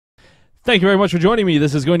Thank you very much for joining me.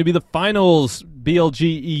 This is going to be the finals,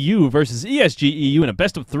 BLG.eu versus ESG.eu in a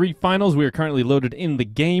best-of-3 finals. We are currently loaded in the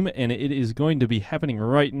game, and it is going to be happening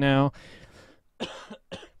right now.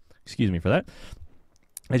 Excuse me for that.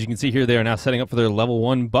 As you can see here, they are now setting up for their level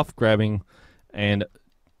 1 buff grabbing, and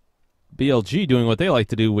BLG doing what they like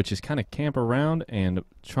to do, which is kind of camp around and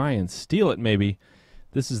try and steal it maybe.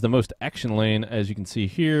 This is the most action lane, as you can see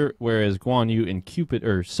here, whereas Guan Yu and Cupid,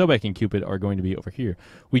 or Sobek and Cupid, are going to be over here.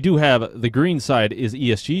 We do have the green side is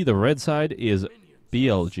ESG, the red side is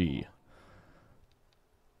BLG.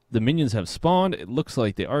 The minions have spawned. It looks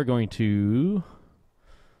like they are going to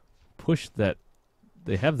push that.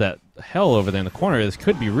 They have that hell over there in the corner. This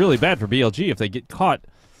could be really bad for BLG if they get caught.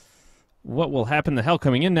 What will happen? The hell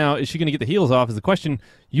coming in now. Is she going to get the heals off is the question.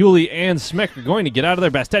 Yuli and Smek are going to get out of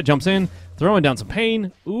there. Bastet jumps in, throwing down some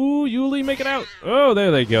pain. Ooh, Yuli, make it out. Oh,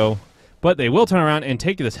 there they go. But they will turn around and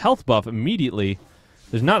take this health buff immediately.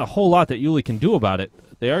 There's not a whole lot that Yuli can do about it.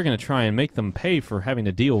 They are going to try and make them pay for having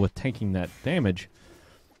to deal with taking that damage.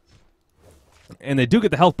 And they do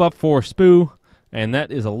get the health buff for Spoo, and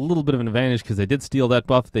that is a little bit of an advantage because they did steal that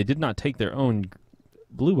buff. They did not take their own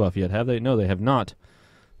blue buff yet, have they? No, they have not.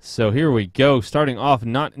 So here we go, starting off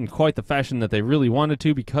not in quite the fashion that they really wanted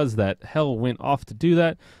to because that hell went off to do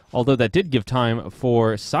that, although that did give time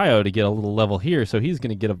for Sayo to get a little level here, so he's going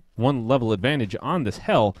to get a 1 level advantage on this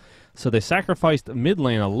hell. So they sacrificed mid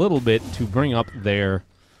lane a little bit to bring up their,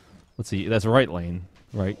 let's see, that's right lane,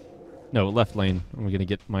 right? No, left lane. I'm going to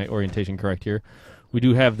get my orientation correct here. We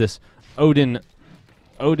do have this Odin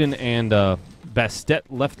and Bastet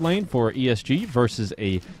left lane for ESG versus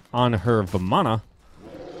a on her Vamana.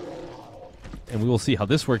 And we will see how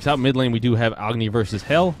this works out. Mid lane, we do have Agni versus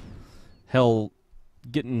Hell. Hell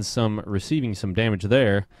receiving some damage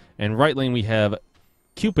there. And right lane, we have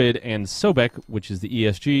Cupid and Sobek, which is the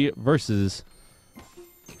ESG, versus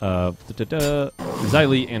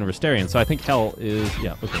Xylee and Restarian. So I think Hell is,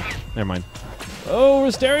 yeah, okay, never mind. Oh,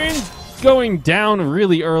 Restarian going down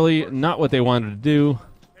really early. Not what they wanted to do.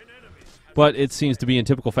 But it seems to be in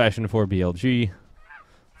typical fashion for BLG,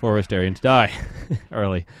 for Restarian to die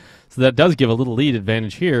early. So that does give a little lead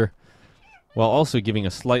advantage here, while also giving a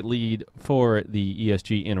slight lead for the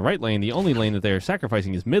ESG in right lane. The only lane that they are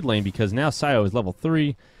sacrificing is mid lane because now Sayo is level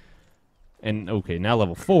 3, and okay, now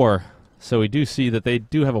level 4. So we do see that they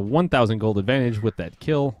do have a 1,000 gold advantage with that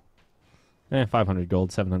kill. 500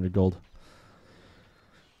 gold, 700 gold.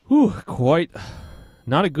 Whew, quite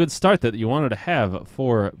not a good start that you wanted to have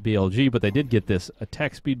for BLG, but they did get this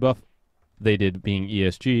attack speed buff. They did, being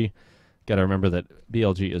ESG. Got to remember that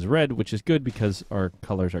BLG is red, which is good because our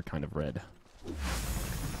colors are kind of red.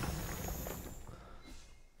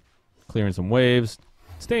 Clearing some waves.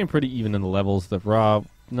 Staying pretty even in the levels. The Ra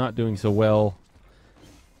not doing so well.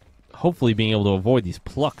 Hopefully being able to avoid these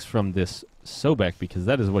plucks from this Sobek because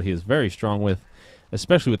that is what he is very strong with.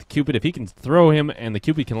 Especially with Cupid. If he can throw him and the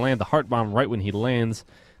Cupid can land the heart bomb right when he lands,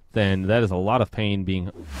 then that is a lot of pain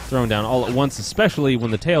being thrown down all at once, especially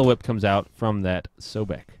when the tail whip comes out from that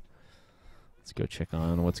Sobek. Let's go check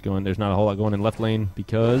on what's going. There's not a whole lot going in left lane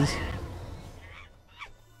because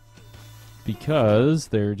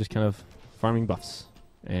they're just kind of farming buffs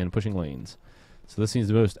and pushing lanes. So this seems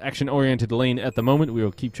the most action-oriented lane at the moment. We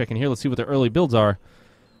will keep checking here. Let's see what their early builds are.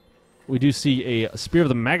 We do see a Spear of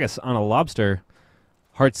the Magus on a Lobster.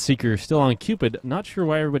 Heartseeker still on Cupid. Not sure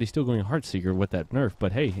why everybody's still going Heartseeker with that nerf,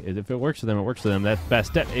 but hey, if it works for them, it works for them. That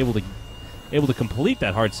Bastet able to complete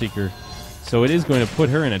that Heartseeker. So it is going to put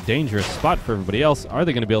her in a dangerous spot for everybody else. Are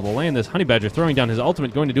they going to be able to land this? Honey Badger throwing down his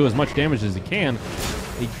ultimate, going to do as much damage as he can.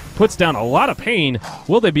 He puts down a lot of pain.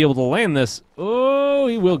 Will they be able to land this? Oh,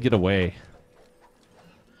 he will get away.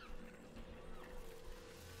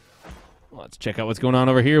 Let's check out what's going on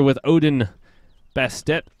over here with Odin,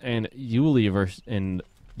 Bastet, and Yuli, and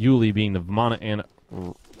Yuli being the Vamana and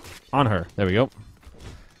on her. There we go.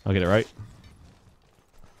 I'll get it right.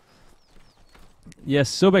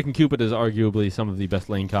 Yes, Sobek and Cupid is arguably some of the best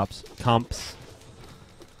lane comps.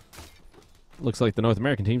 Looks like the North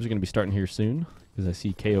American teams are going to be starting here soon because I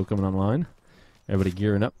see KO coming online. Everybody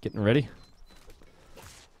gearing up, getting ready.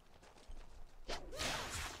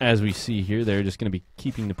 As we see here, they're just going to be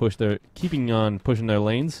keeping on pushing their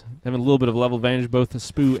lanes, having a little bit of level advantage. Both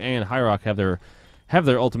Spoo and hi-rez have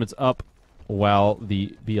their ultimates up, while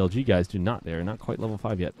the BLG guys do not. They're not quite level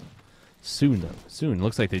 5 yet. Soon, though. Soon.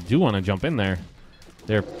 Looks like they do want to jump in there.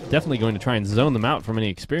 They're definitely going to try and zone them out from any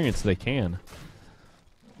experience they can.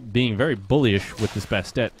 Being very bullish with this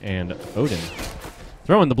Bastet and Odin.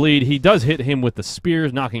 Throwing the bleed. He does hit him with the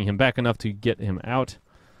spears, knocking him back enough to get him out.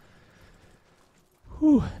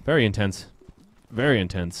 Whew, very intense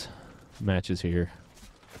matches here.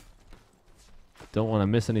 Don't want to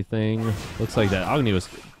miss anything. Looks like that Agni was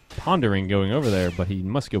pondering going over there, but he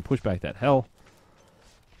must go push back that hell.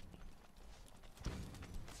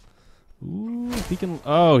 Ooh, he can.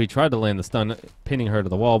 Oh, he tried to land the stun, pinning her to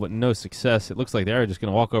the wall, but no success. It looks like they're just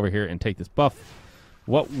going to walk over here and take this buff.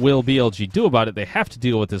 What will BLG do about it? They have to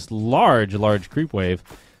deal with this large creep wave,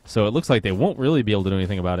 so it looks like they won't really be able to do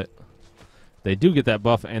anything about it. They do get that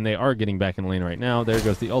buff, and they are getting back in lane right now. There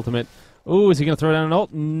goes the ultimate. Ooh, is he going to throw down an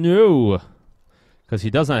ult? No, because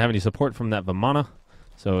he does not have any support from that Vamana,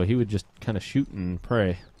 so he would just kind of shoot and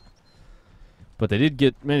pray. But they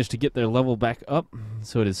did manage to get their level back up,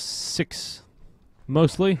 so it is 6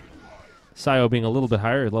 mostly. Sayo being a little bit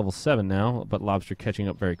higher, level 7 now, but Lobster catching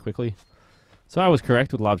up very quickly. So I was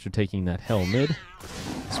correct with Lobster taking that hell mid.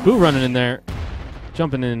 Spoo running in there,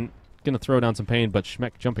 jumping in, gonna throw down some pain, but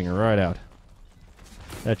Schmeck jumping right out.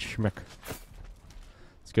 That's Schmeck.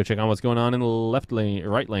 Let's go check on what's going on in the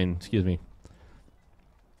right lane, excuse me.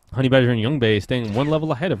 Honey Badger and Youngbay staying 1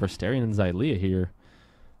 level ahead of Restarian and Xylea here.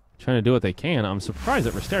 Trying to do what they can. I'm surprised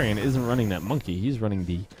that Restarian isn't running that monkey. He's running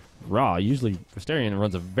the Ra. Usually Restarian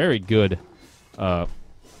runs a very good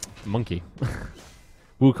monkey.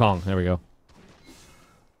 Wukong. There we go.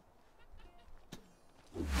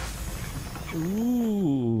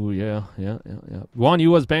 Ooh, yeah. Guan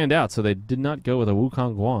Yu was banned out, so they did not go with a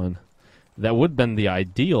Wukong Guan. That would have been the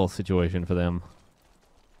ideal situation for them.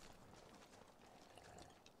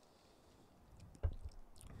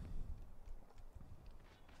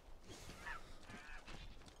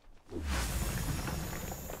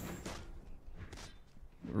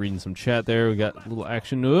 Reading some chat there. We got a little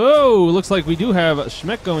action. Oh, looks like we do have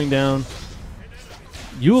Schmeck going down.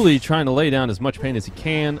 Yuli trying to lay down as much pain as he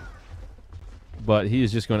can, but he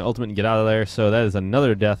is just going to ultimate and get out of there. So that is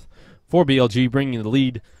another death for BLG, bringing the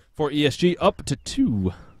lead for ESG up to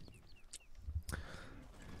 2.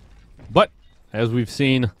 But as we've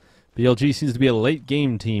seen, BLG seems to be a late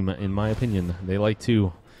game team, in my opinion. They like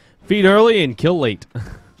to feed early and kill late.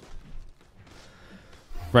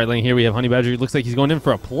 Right lane here we have Honey Badger. Looks like he's going in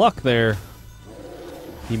for a pluck there.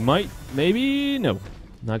 He might, maybe, no,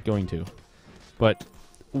 not going to. But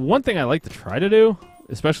one thing I like to try to do,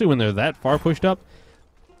 especially when they're that far pushed up,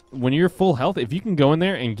 when you're full health, if you can go in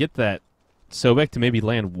there and get that Sobek to maybe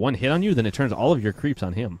land 1 hit on you, then it turns all of your creeps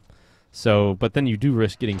on him. So, but then you do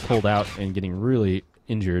risk getting pulled out and getting really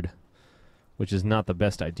injured, which is not the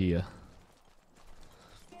best idea.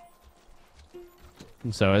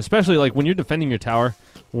 And so, especially like when you're defending your tower,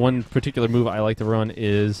 one particular move I like to run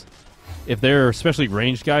is if they're especially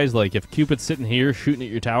ranged guys, like if Cupid's sitting here shooting at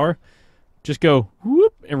your tower, just go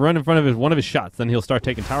whoop and run in front of one of his shots. Then he'll start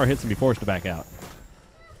taking tower hits and be forced to back out.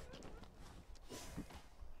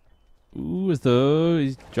 Ooh,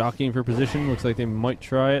 he's jockeying for position. Looks like they might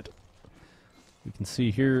try it. We can see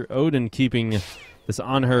here Odin keeping this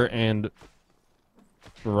on her and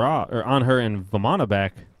Vamana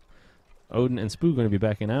back. Odin and Spoo going to be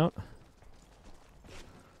backing out.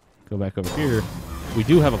 Go back over here. We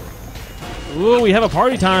do have we have a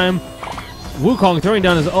party time. Wukong throwing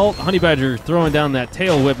down his ult. Honey Badger throwing down that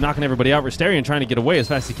tail whip, knocking everybody out. Restarian trying to get away as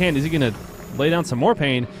fast as he can. Is he going to lay down some more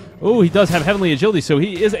pain? Oh, he does have Heavenly Agility, so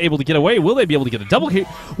he is able to get away. Will they be able to get a double kill?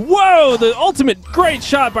 Whoa, the ultimate great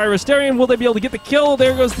shot by Restarian. Will they be able to get the kill?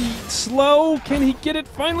 There goes the slow. Can he get it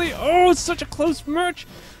finally? Oh, it's such a close match.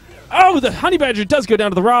 Oh, the Honey Badger does go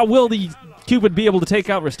down to the Ra. Will the Cupid be able to take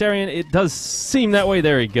out Restarian? It does seem that way.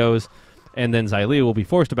 There he goes. And then Xylea will be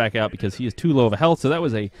forced to back out because he is too low of a health. So that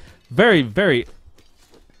was a very, very,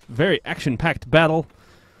 very action-packed battle.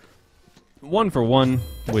 1 for 1,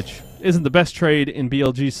 which isn't the best trade in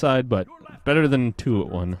BLG's side, but better than 2 at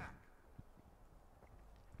 1.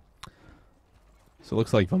 So it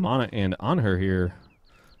looks like Vamana and Anher here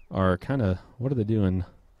are kind of... What are they doing?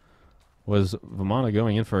 Was Vamana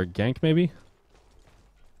going in for a gank, maybe?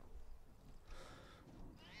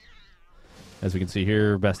 As we can see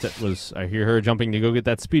here, Bastet was... I hear her jumping to go get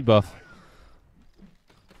that speed buff.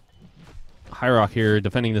 hi-rez here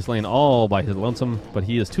defending this lane all by his lonesome, but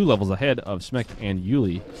he is 2 levels ahead of Smek and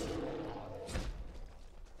Yuli.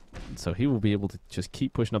 So he will be able to just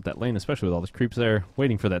keep pushing up that lane, especially with all those creeps there,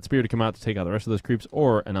 waiting for that spear to come out to take out the rest of those creeps,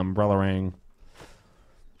 or an Umbrella Rang.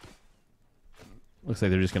 Looks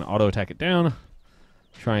like they're just going to auto-attack it down,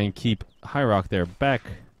 try and keep hi-rez there back.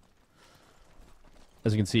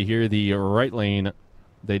 As you can see here, the right lane,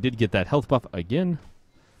 they did get that health buff again.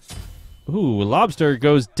 Ooh, Lobster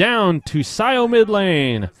goes down to Sayo mid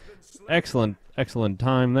lane. Excellent, excellent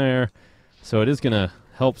time there. So it is going to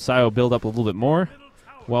help Sayo build up a little bit more.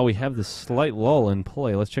 While we have this slight lull in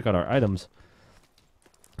play, let's check out our items.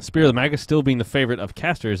 Spear of the Magus still being the favorite of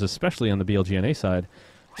casters, especially on the BLGNA side.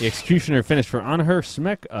 The Executioner finished for Anher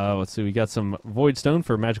Smek. Let's see, we got some Void Stone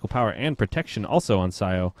for magical power and protection also on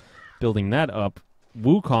Sayo. Building that up.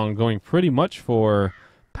 Wukong going pretty much for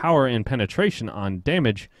power and penetration on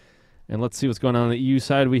damage. And let's see what's going on the EU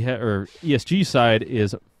side. We have, or ESG side,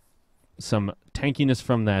 is some tankiness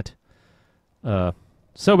from that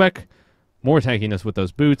Sobek. More tankiness with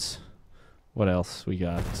those boots. What else we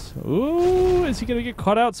got? Ooh, is he going to get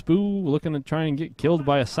caught out? Spoo looking to try and get killed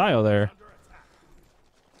by a Sayo there.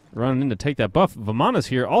 Running in to take that buff. Vamana's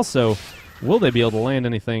here also. Will they be able to land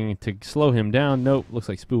anything to slow him down? Nope. Looks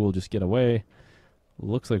like Spoo will just get away.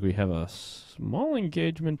 Looks like we have a small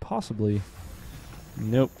engagement, possibly.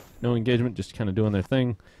 Nope. No engagement, just kind of doing their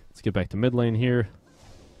thing. Let's get back to mid lane here.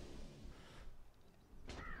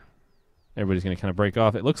 Everybody's going to kind of break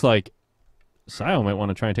off. It looks like Sayo might want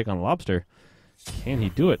to try and take on Lobster. Can he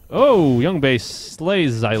do it? Oh, Youngbei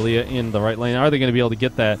slays Xylea in the right lane. Are they going to be able to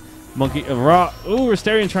get that monkey? Ooh,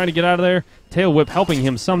 Restarian trying to get out of there. Tail Whip helping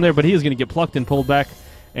him some there, but he is going to get plucked and pulled back.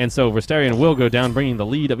 And so Restarian will go down, bringing the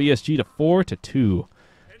lead of ESG to 4-2.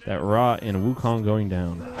 That Ra and Wukong going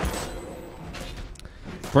down.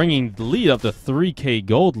 Bringing the lead up to 3K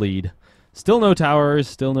gold lead. Still no towers,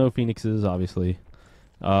 still no phoenixes, obviously.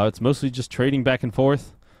 It's mostly just trading back and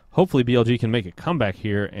forth. Hopefully BLG can make a comeback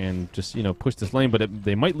here and just, push this lane, but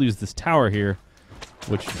they might lose this tower here,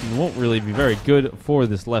 which won't really be very good for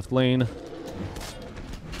this left lane.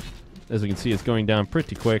 As we can see, it's going down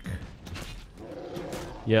pretty quick.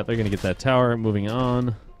 Yeah, they're going to get that tower. Moving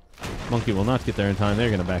on. Monkey will not get there in time. They're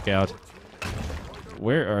going to back out.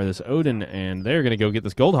 Where are this Odin? And they're going to go get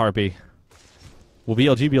this Gold Harpy. Will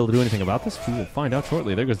BLG be able to do anything about this? We will find out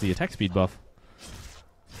shortly. There goes the attack speed buff.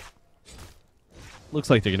 Looks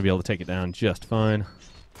like they're going to be able to take it down just fine.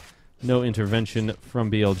 No intervention from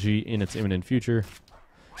BLG in its imminent future.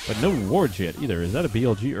 But no wards yet either. Is that a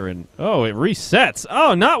BLG or an... Oh, it resets.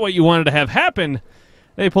 Oh, not what you wanted to have happen.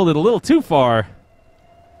 They pulled it a little too far.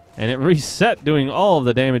 And it reset, doing all of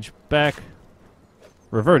the damage back.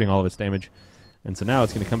 Reverting all of its damage. And so now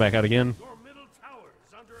it's going to come back out again.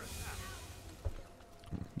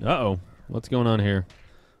 Uh-oh. What's going on here?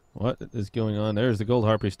 What is going on? There's the Gold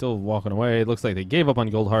Harpy still walking away. It looks like they gave up on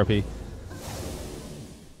Gold Harpy.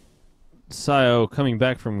 Sayo coming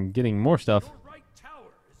back from getting more stuff.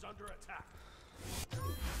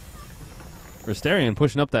 Restarian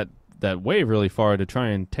pushing up that wave really far to try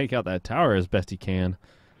and take out that tower as best he can.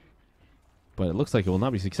 But it looks like it will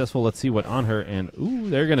not be successful. Let's see what on her. And, ooh,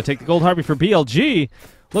 they're going to take the Gold Harpy for BLG.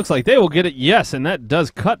 Looks like they will get it. Yes, and that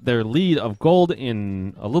does cut their lead of gold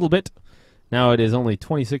in a little bit. Now it is only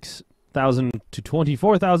 26,000 to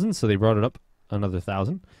 24,000, so they brought it up another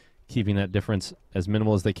 1,000, keeping that difference as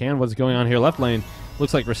minimal as they can. What's going on here? Left lane.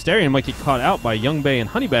 Looks like Restarian might get caught out by Youngbei and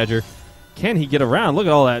Honey Badger. Can he get around? Look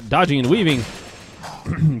at all that dodging and weaving.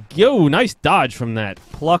 Yo, nice dodge from that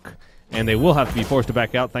pluck. And they will have to be forced to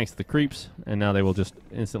back out thanks to the creeps. And now they will just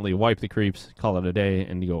instantly wipe the creeps, call it a day,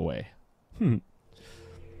 and go away. And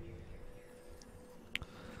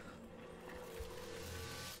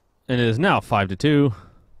it is now 5-2.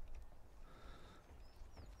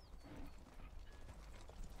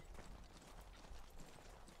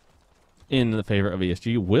 In the favor of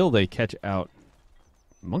ESG. Will they catch out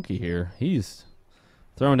Monkey here? He's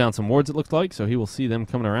throwing down some wards, it looks like, so he will see them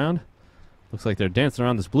coming around. Looks like they're dancing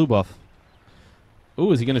around this blue buff.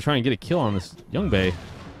 Ooh, is he going to try and get a kill on this Youngbei?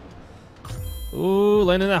 Ooh,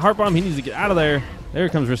 landing that heart bomb. He needs to get out of there. There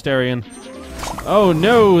comes Restarian. Oh,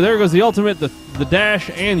 no. There goes the ultimate, the dash,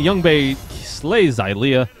 and Youngbei slays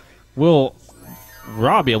Xylea. Will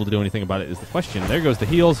Ra be able to do anything about it is the question. There goes the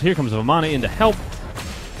heals. Here comes Vamana in to help.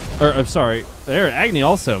 I'm sorry. There, Agni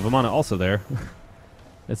also. Vamana also there.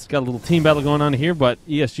 It's got a little team battle going on here, but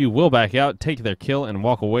ESG will back out, take their kill, and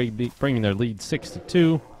walk away, bringing their lead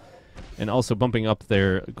 6-2, and also bumping up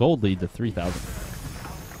their gold lead to 3,000.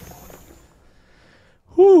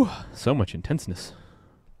 Whew, so much intenseness.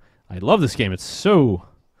 I love this game. It's so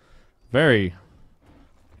very,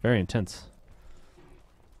 very intense.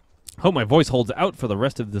 Hope my voice holds out for the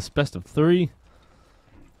rest of this best of 3. I'm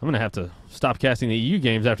going to have to stop casting the EU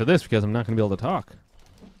games after this because I'm not going to be able to talk.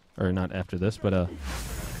 Or not after this, but not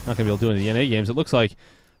going to be able to do any of the NA games. It looks like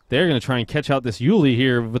they're going to try and catch out this Yuli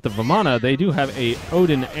here with the Vamana. They do have a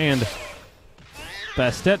Odin and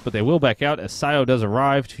Bastet, but they will back out as Sayo does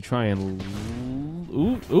arrive to try and...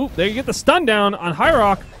 Ooh, they get the stun down on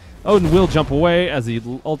hi-rez. Odin will jump away as the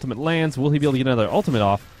ultimate lands. Will he be able to get another ultimate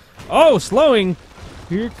off? Oh, slowing.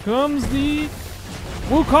 Here comes the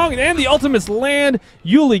Wukong, and the ultimates land.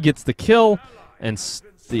 Yuli gets the kill, and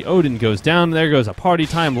the Odin goes down. There goes a party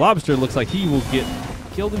time. Lobster looks like he will get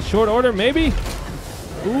killed in short order, maybe?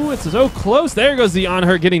 Ooh, it's so close. There goes the on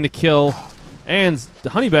her getting the kill. And the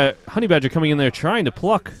Honey Badger coming in there trying to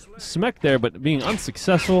pluck Smek there, but being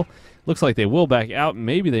unsuccessful. Looks like they will back out.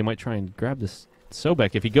 Maybe they might try and grab this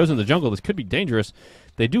Sobek. If he goes in the jungle, this could be dangerous.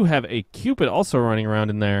 They do have a Cupid also running around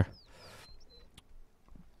in there.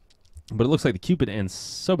 But it looks like the Cupid and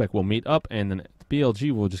Sobek will meet up, and then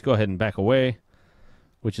BLG will just go ahead and back away,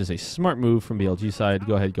 which is a smart move from BLG side.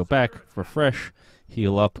 Go ahead, go back, refresh,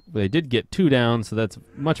 heal up. They did get 2 down, so that's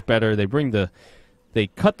much better. They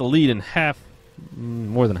cut the lead in half,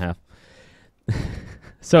 more than half.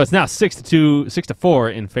 So it's now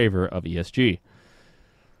 6-4 in favor of ESG.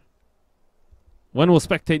 When will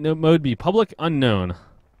spectate mode be public? Unknown.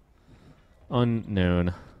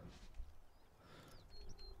 Unknown.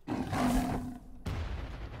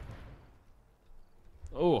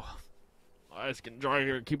 Oh, eyes getting dry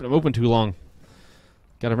here, keeping them open too long.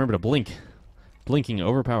 Gotta remember to blink. Blinking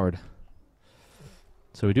overpowered.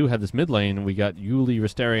 So we do have this mid lane. We got Yuli,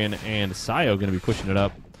 Ristarian, and Sayo gonna be pushing it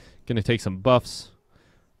up. Gonna take some buffs.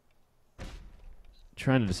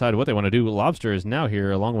 Trying to decide what they want to do. Lobster is now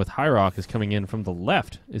here, along with Hyrock is coming in from the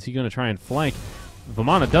left. Is he gonna try and flank?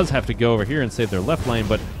 Vamana does have to go over here and save their left lane,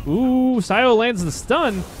 but ooh, Sayo lands the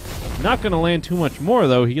stun. Not going to land too much more,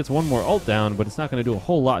 though. He gets one more ult down, but it's not going to do a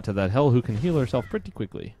whole lot to that Hell, who can heal herself pretty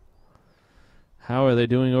quickly. How are they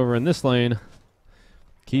doing over in this lane?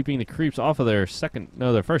 Keeping the creeps off of their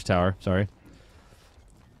first tower. Sorry.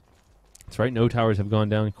 That's right, no towers have gone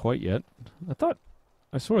down quite yet.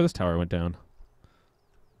 I swore this tower went down.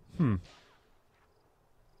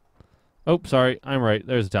 Oh, sorry, I'm right.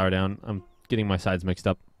 There's a tower down. I'm getting my sides mixed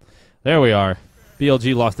up. There we are.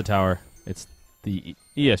 BLG lost the tower. It's the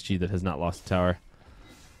ESG that has not lost the tower.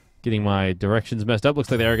 Getting my directions messed up.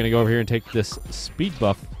 Looks like they are going to go over here and take this speed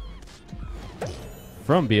buff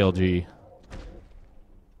from BLG.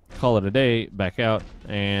 Call it a day, back out,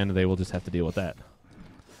 and they will just have to deal with that.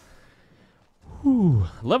 Whew.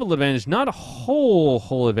 Level advantage, not a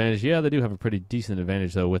whole advantage. Yeah, they do have a pretty decent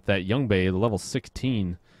advantage, though, with that Young Bay, the level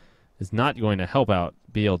 16. Is not going to help out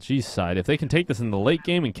BLG's side. If they can take this in the late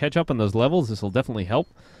game and catch up on those levels, this will definitely help.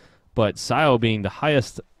 But Sayo being the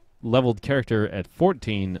highest leveled character at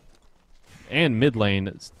 14 and mid lane,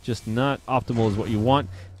 it's just not optimal as what you want.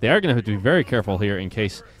 They are going to have to be very careful here in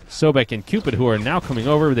case Sobek and Cupid, who are now coming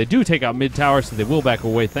over, they do take out mid tower, so they will back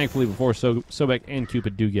away, thankfully, before Sobek and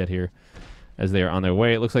Cupid do get here as they are on their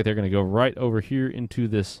way. It looks like they're going to go right over here into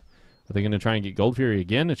this. Are they going to try and get Gold Fury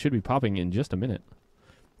again? It should be popping in just a minute.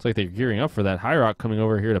 Looks like they're gearing up for that. Hyrock coming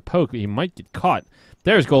over here to poke. He might get caught.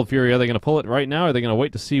 There's Gold Fury. Are they going to pull it right now? Or are they going to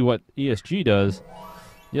wait to see what ESG does?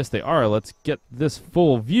 Yes, they are. Let's get this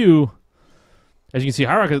full view. As you can see,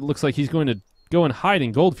 Hyrock, it looks like he's going to go and hide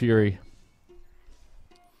in Gold Fury.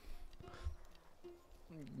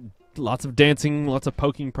 Lots of dancing, lots of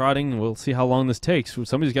poking, prodding. We'll see how long this takes.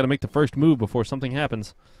 Somebody's got to make the first move before something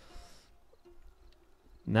happens.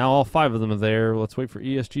 Now all 5 of them are there. Let's wait for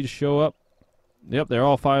ESG to show up. Yep, they're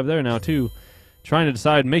all 5 there now, too. Trying to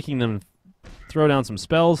decide, making them throw down some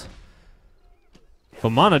spells.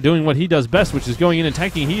 Vamana doing what he does best, which is going in and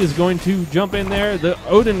tanking. He is going to jump in there. The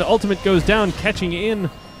Odin ultimate goes down, catching in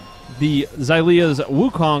the Xylea's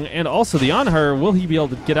Wukong and also the Anhur. Will he be able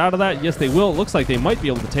to get out of that? Yes, they will. It looks like they might be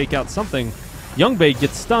able to take out something. Youngbei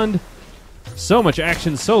gets stunned. So much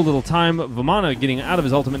action, so little time. Vamana getting out of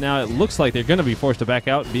his ultimate now. It looks like they're going to be forced to back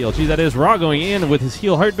out. BLG, that is. Ra going in with his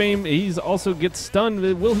heal heart beam. He's also gets stunned.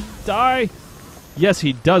 Will he die? Yes,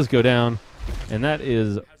 he does go down. And that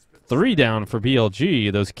is 3 down for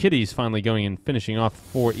BLG. Those kitties finally going and finishing off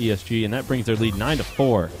for ESG. And that brings their lead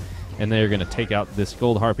 9-4. And they're going to take out this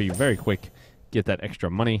gold harpy very quick. Get that extra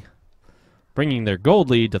money. Bringing their gold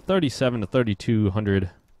lead to 37 to 3,200.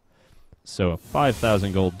 So a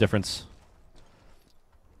 5,000 gold difference.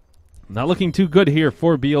 Not looking too good here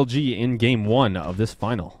for BLG in Game 1 of this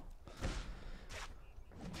final.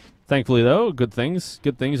 Thankfully, though, good things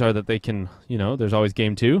are that they can, there's always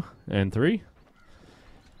Game 2 and 3.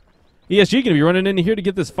 ESG going to be running in here to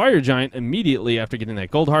get this Fire Giant immediately after getting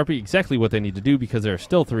that Gold Harpy. Exactly what they need to do because they're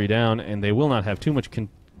still 3 down, and they will not have too much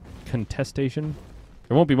contestation.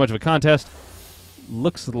 There won't be much of a contest.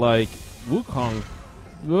 Looks like Wukong,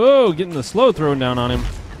 getting the slow thrown down on him.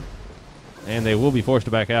 And they will be forced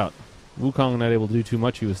to back out. Wukong not able to do too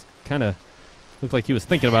much. He was kind of looked like he was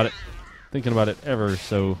thinking about it ever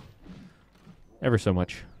so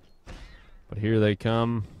much. But here they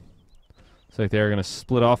come. Looks like they're going to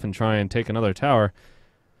split off and try and take another tower.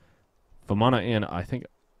 Vamana and I think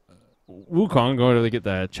Wukong going to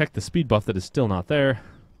get check the speed buff that is still not there.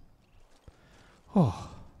 Oh,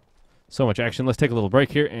 so much action. Let's take a little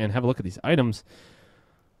break here and have a look at these items.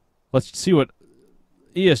 Let's see what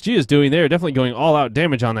ESG is doing, they're definitely going all-out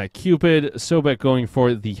damage on that Cupid. Sobek going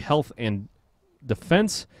for the health and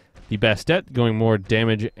defense. The Bastet going more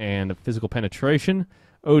damage and physical penetration.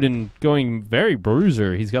 Odin going very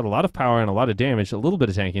bruiser. He's got a lot of power and a lot of damage, a little bit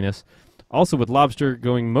of tankiness. Also with Lobster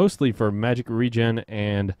going mostly for magic regen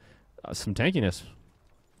and some tankiness.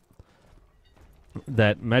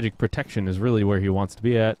 That magic protection is really where he wants to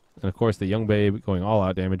be at. And of course the Young Babe going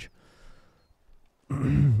all-out damage.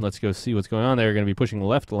 Let's go see what's going on. They're going to be pushing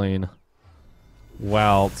left lane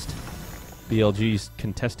whilst BLG's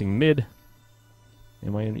contesting mid.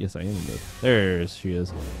 Am I in? Yes, I am in mid. There she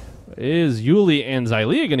is. Is Yuli and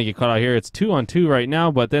Xylia going to get caught out here? It's 2-on-2 right now,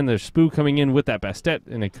 but then there's Spoo coming in with that Bastet,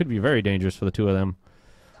 and it could be very dangerous for the two of them.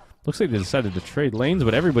 Looks like they decided to trade lanes,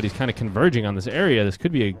 but everybody's kind of converging on this area. This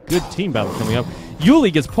could be a good team battle coming up.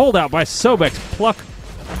 Yuli gets pulled out by Sobek's pluck.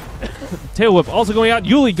 Tail Whip also going out.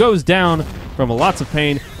 Yuli goes down from lots of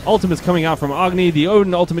pain. Ultimate's coming out from Agni. The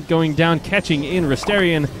Odin ultimate going down, catching in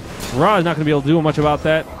Restarian. Ra is not going to be able to do much about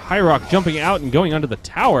that. Hyrock jumping out and going under the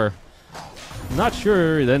tower. Not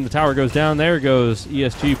sure. Then the tower goes down. There goes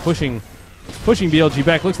ESG pushing BLG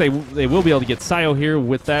back. Looks like they will be able to get Sayo here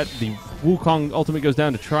with that. The Wukong ultimate goes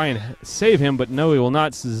down to try and save him, but no, he will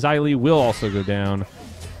not. Xylee will also go down.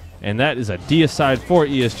 And that is a deicide for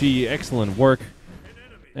ESG. Excellent work.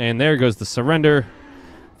 And there goes the surrender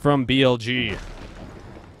from BLG.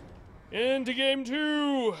 Into game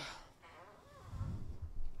 2.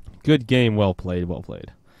 Good game. Well played. Well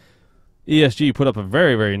played. ESG put up a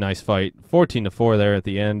very, very nice fight. 14-4 there at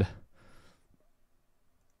the end.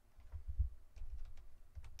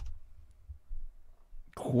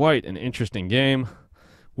 Quite an interesting game.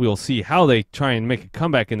 We'll see how they try and make a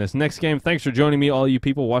comeback in this next game. Thanks for joining me, all you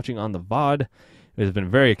people watching on the VOD. It has been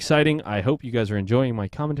very exciting. I hope you guys are enjoying my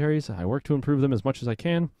commentaries. I work to improve them as much as I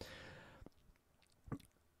can.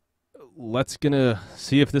 Let's gonna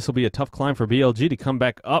see if this will be a tough climb for BLG to come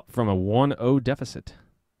back up from a 1-0 deficit.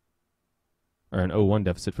 Or an 0-1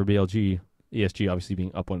 deficit for BLG. ESG obviously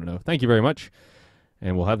being up 1-0. Thank you very much.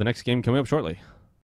 And we'll have the next game coming up shortly.